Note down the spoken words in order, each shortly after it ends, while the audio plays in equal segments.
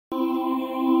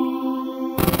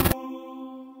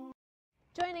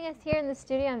joining us here in the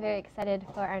studio. I'm very excited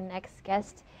for our next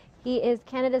guest. He is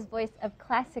Canada's voice of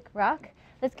classic rock.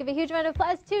 Let's give a huge round of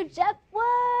applause to Jeff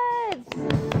Woods! Woo!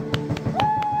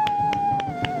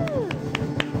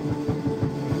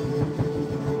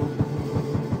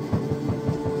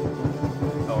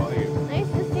 How are you? Nice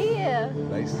to see you.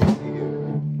 Nice to see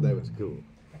you. That was cool. You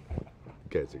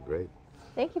guys are great.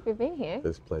 Thank you for being here.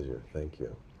 It's a pleasure. Thank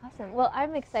you. Awesome. Well,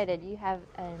 I'm excited. You have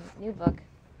a new book.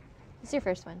 This is your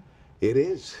first one. It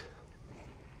is.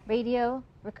 Radio,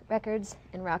 records,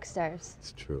 and rock stars.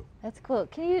 It's true. That's cool.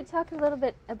 Can you talk a little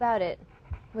bit about it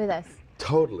with us?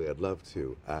 Totally, I'd love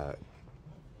to. A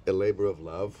labor of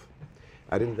love.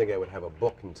 I didn't think I would have a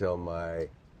book until my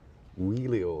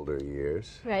really older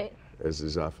years. Right. As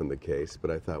is often the case,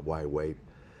 but I thought, why wait?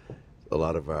 A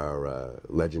lot of our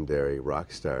legendary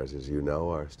rock stars, as you know,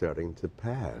 are starting to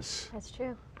pass. That's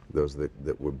true. Those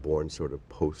that were born sort of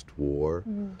post-war,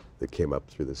 that came up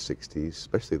through the 60s,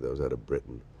 especially those out of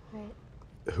Britain. Right.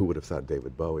 Who would have thought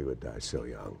David Bowie would die so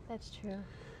young? That's true.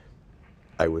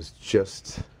 I was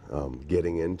just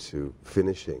getting into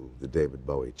finishing the David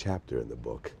Bowie chapter in the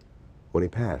book when he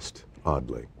passed,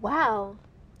 oddly. Wow.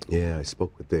 Yeah, I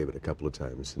spoke with David a couple of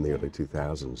times in the early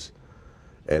 2000s.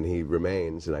 And he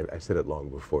remains, and I said it long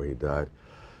before he died,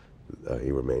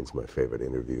 he remains my favorite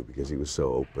interview because he was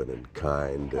so open and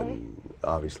kind and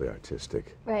obviously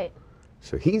artistic. Right.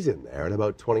 So he's in there, and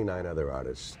about 29 other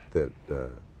artists that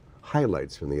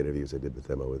highlights from the interviews I did with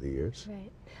them over the years.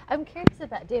 Right. I'm curious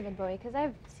about David Bowie because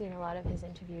I've seen a lot of his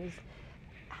interviews.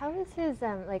 How is his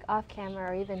like off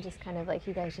camera or even just kind of like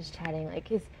you guys just chatting?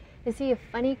 Like is he a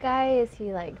funny guy? Is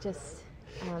he like just?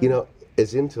 You know,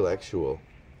 as intellectual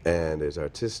and as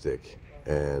artistic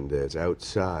and as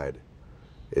outside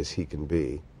as he can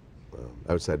be,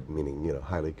 outside meaning, you know,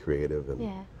 highly creative,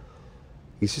 and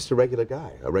he's just a regular guy,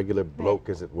 a regular bloke,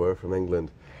 as it were, from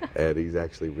England, and he's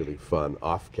actually really fun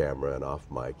off camera and off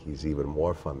mic. He's even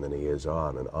more fun than he is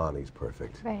on, and on he's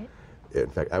perfect. Right. In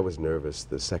fact, I was nervous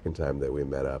the second time that we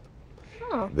met up.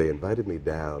 Oh. They invited me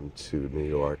down to New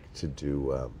York to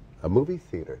do a movie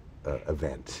theater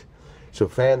event. So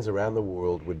fans around the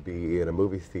world would be in a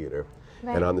movie theater,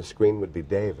 and on the screen would be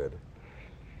David,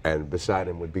 and beside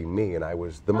him would be me, and I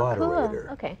was the moderator.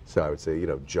 Cool. Okay. So I would say, you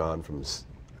know, John from, his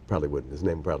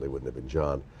name probably wouldn't have been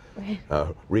John.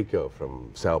 Right. Rico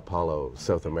from Sao Paulo,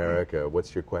 South America,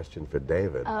 what's your question for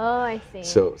David? Oh, I see.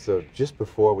 So just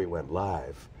before we went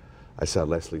live, I saw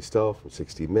Leslie Stowe from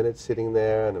 60 Minutes sitting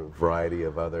there, and a variety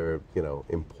of other, you know,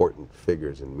 important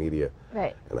figures in media.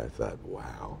 Right. And I thought,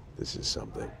 wow, this is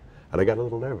something. And I got a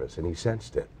little nervous, and he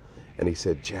sensed it. And he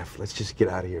said, Jeff, let's just get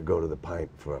out of here, go to the pub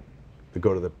for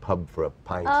a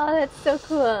pint. Oh, that's so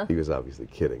cool. He was obviously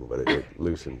kidding, but it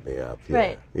loosened me up. Yeah.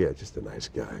 Right. Yeah, just a nice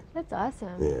guy. That's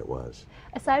awesome. Yeah, it was.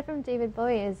 Aside from David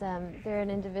Bowie, is there an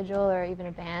individual or even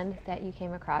a band that you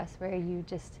came across where you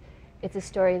just, it's a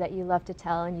story that you love to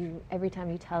tell, and you every time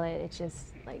you tell it, it's just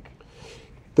like...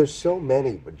 There's so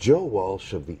many, but Joe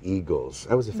Walsh of the Eagles.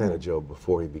 I was a fan of Joe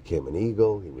before he became an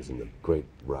Eagle. He was in a great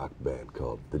rock band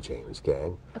called the James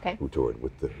Gang, who toured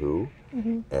with The Who.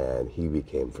 And he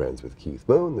became friends with Keith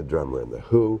Moon, the drummer in The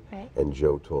Who. And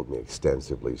Joe told me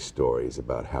extensively stories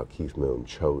about how Keith Moon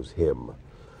chose him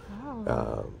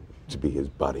to be his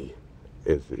buddy,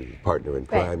 his partner in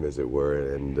crime, as it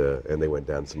were. And they went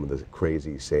down some of the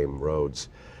crazy same roads.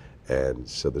 And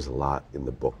so there's a lot in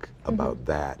the book about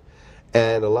that.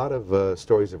 And a lot of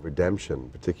stories of redemption,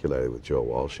 particularly with Joe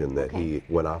Walsh, in that he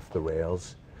went off the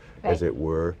rails, as it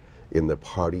were, in the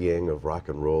partying of rock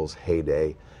and roll's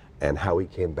heyday, and how he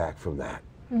came back from that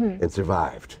and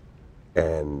survived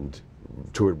and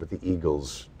toured with the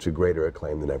Eagles to greater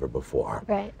acclaim than ever before.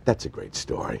 Right. That's a great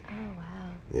story. Oh, wow.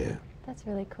 Yeah. That's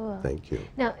really cool. Thank you.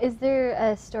 Now, is there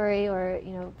a story or,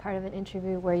 you know, part of an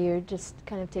interview where you're just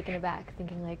kind of taken aback,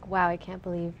 thinking like, wow, I can't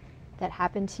believe that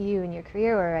happened to you in your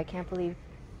career, or I can't believe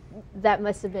that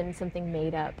must have been something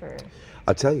made up? Or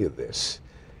I'll tell you this.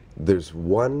 There's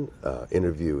one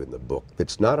interview in the book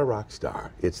that's not a rock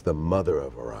star. It's the mother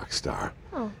of a rock star.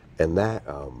 Oh. And that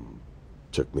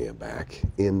took me aback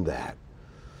in that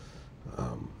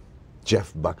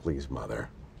Jeff Buckley's mother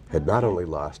had not only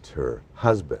lost her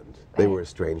husband, they were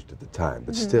estranged at the time,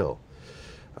 but still,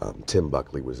 Tim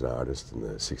Buckley was an artist in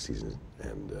the 60s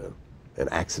and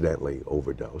accidentally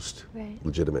overdosed,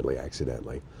 legitimately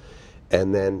accidentally.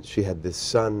 And then she had this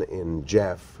son in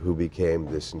Jeff who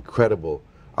became this incredible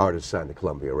artist signed to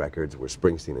Columbia Records, where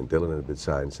Springsteen and Dylan had been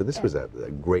signed. So this was a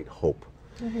great hope.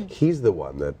 He's the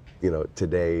one that, you know,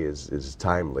 today is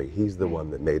timely. He's the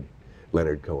one that made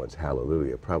Leonard Cohen's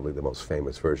Hallelujah probably the most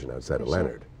famous version outside of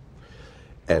Leonard.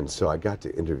 And so I got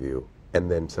to interview and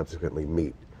then subsequently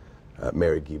meet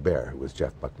Mary Guibert, who was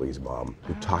Jeff Buckley's mom,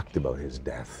 who talked about his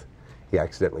death. He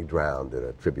accidentally drowned in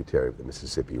a tributary of the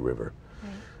Mississippi River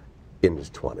in his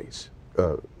 20s.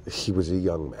 He was a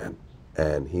young man,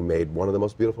 and he made one of the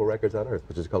most beautiful records on earth,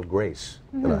 which is called Grace,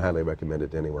 and I highly recommend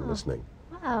it to anyone listening.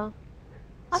 Wow.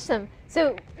 Awesome.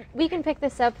 So we can pick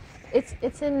this up.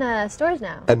 It's in stores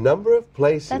now. A number of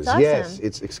places. That's awesome. Yes,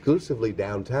 it's exclusively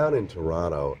downtown in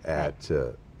Toronto at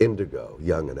Indigo,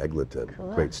 Yonge and Eglinton,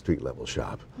 great street level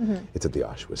shop. It's at the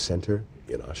Oshawa Centre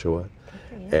in Oshawa.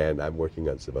 And I'm working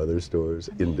on some other stores,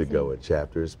 Indigo and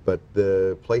Chapters. But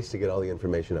the place to get all the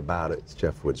information about it is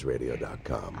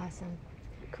jeffwoodsradio.com. Awesome.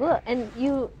 Cool. And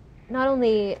you not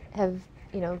only have,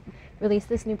 released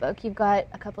this new book, you've got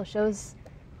a couple shows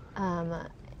on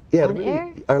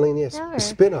air? Arlene, yes.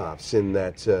 Spin-offs in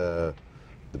that the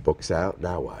book's out,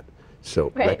 now what?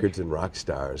 So Records and Rock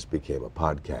Stars became a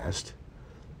podcast,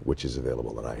 which is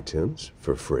available on iTunes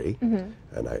for free.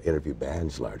 And I interview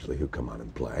bands largely who come on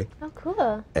and play. Oh,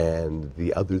 cool. And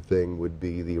the other thing would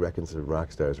be the Records and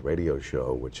Rock Stars radio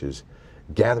show, which is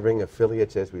gathering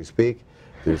affiliates as we speak.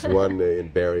 There's one in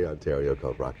Barrie, Ontario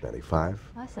called Rock 95.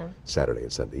 Awesome. Saturday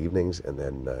and Sunday evenings. And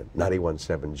then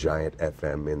 91.7 Giant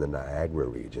FM in the Niagara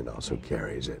region also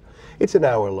carries it. It's an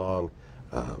hour-long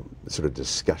sort of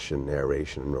discussion,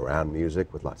 narration around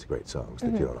music with lots of great songs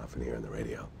that you don't often hear on the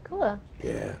radio. Cool.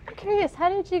 Yeah. I'm curious, how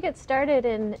did you get started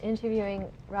in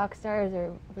interviewing rock stars,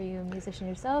 or were you a musician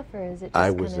yourself, or is it just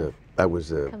I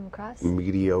was a come across?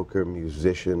 mediocre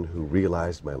musician who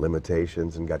realized my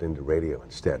limitations and got into radio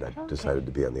instead. I decided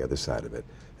to be on the other side of it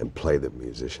and play the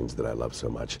musicians that I love so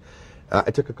much.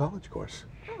 I took a college course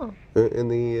in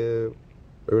the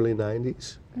early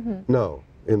 90s. No,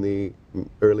 in the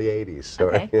early 80s,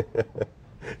 sorry.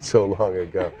 So long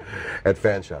ago, at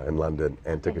Fanshawe in London,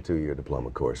 and took a 2-year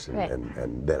diploma course,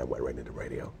 and then I went right into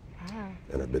radio. Wow.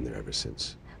 And I've been there ever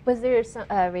since. Was there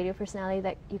a radio personality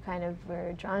that you kind of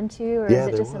were drawn to, or Yeah, is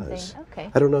it there just was. something?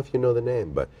 Okay. I don't know if you know the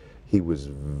name, but he was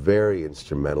very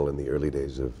instrumental in the early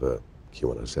days of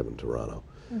Q107 Toronto,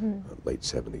 late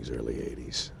 70s, early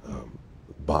 80s.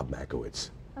 Bob Makowitz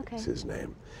is his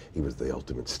name. He was the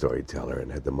ultimate storyteller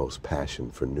and had the most passion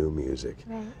for new music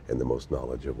and the most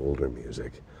knowledge of older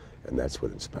music. And that's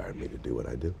what inspired me to do what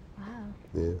I do. Wow.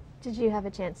 Yeah. Did you have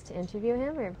a chance to interview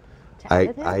him or chat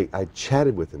with him? I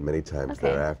chatted with him many times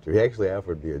thereafter. He actually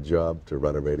offered me a job to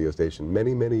run a radio station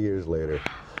many, many years later,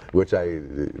 which I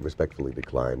respectfully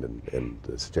declined and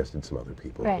suggested some other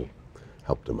people who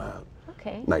helped him out.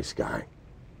 Okay. Nice guy.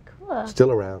 Cool.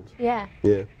 Still around. Yeah.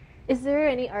 Yeah. Is there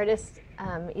any artist,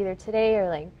 either today or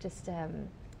like just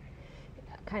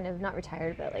kind of not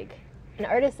retired, but like an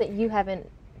artist that you haven't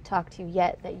talked to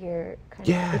yet that you're kind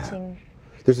of itching?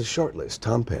 There's a short list.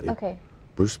 Tom Petty.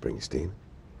 Bruce Springsteen.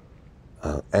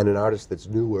 And an artist that's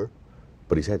newer,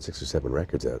 but he's had 6 or 7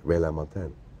 records out, Ray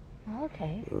LaMontagne.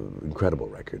 Okay. Incredible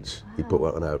records. He put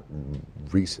one out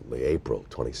recently, April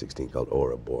 2016, called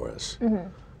Ouroboros.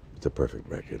 It's a perfect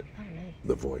record. Oh, nice.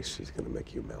 The voice is going to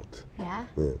make you melt. Yeah?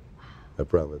 Yeah. I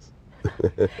promise.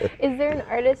 Is there an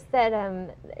artist that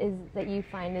that you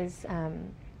find is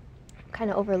kind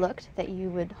of overlooked that you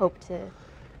would hope to?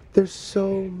 There's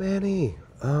so many.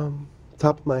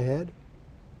 Top of my head,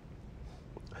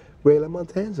 Ray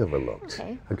LaMontagne's overlooked.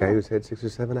 A guy who's had 6 or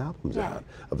 7 albums out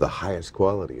of the highest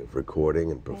quality of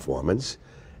recording and performance,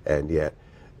 and yet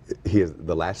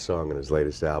the last song on his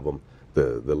latest album,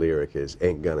 the lyric is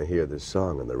 "Ain't gonna hear this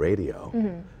song on the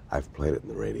radio." I've played it in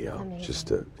the radio, just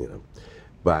to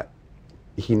but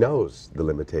he knows the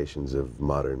limitations of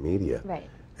modern media,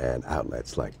 and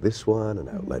outlets like this one, and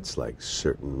outlets like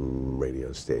certain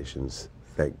radio stations.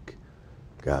 Thank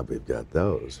God we've got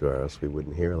those, or else we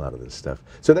wouldn't hear a lot of this stuff.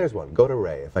 So there's one. Go to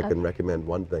Ray. If I can recommend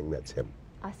one thing, that's him.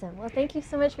 Awesome. Well, thank you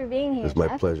so much for being here, It's my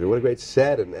pleasure. What a great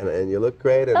set, and you look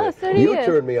great. And so do you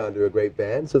turned me on to a great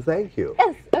band, so thank you.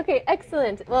 Yes. Okay,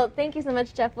 excellent. Well, thank you so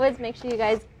much, Jeff Woods. Make sure you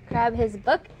guys grab his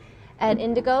book at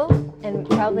Indigo and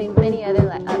probably many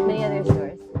other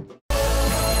stores.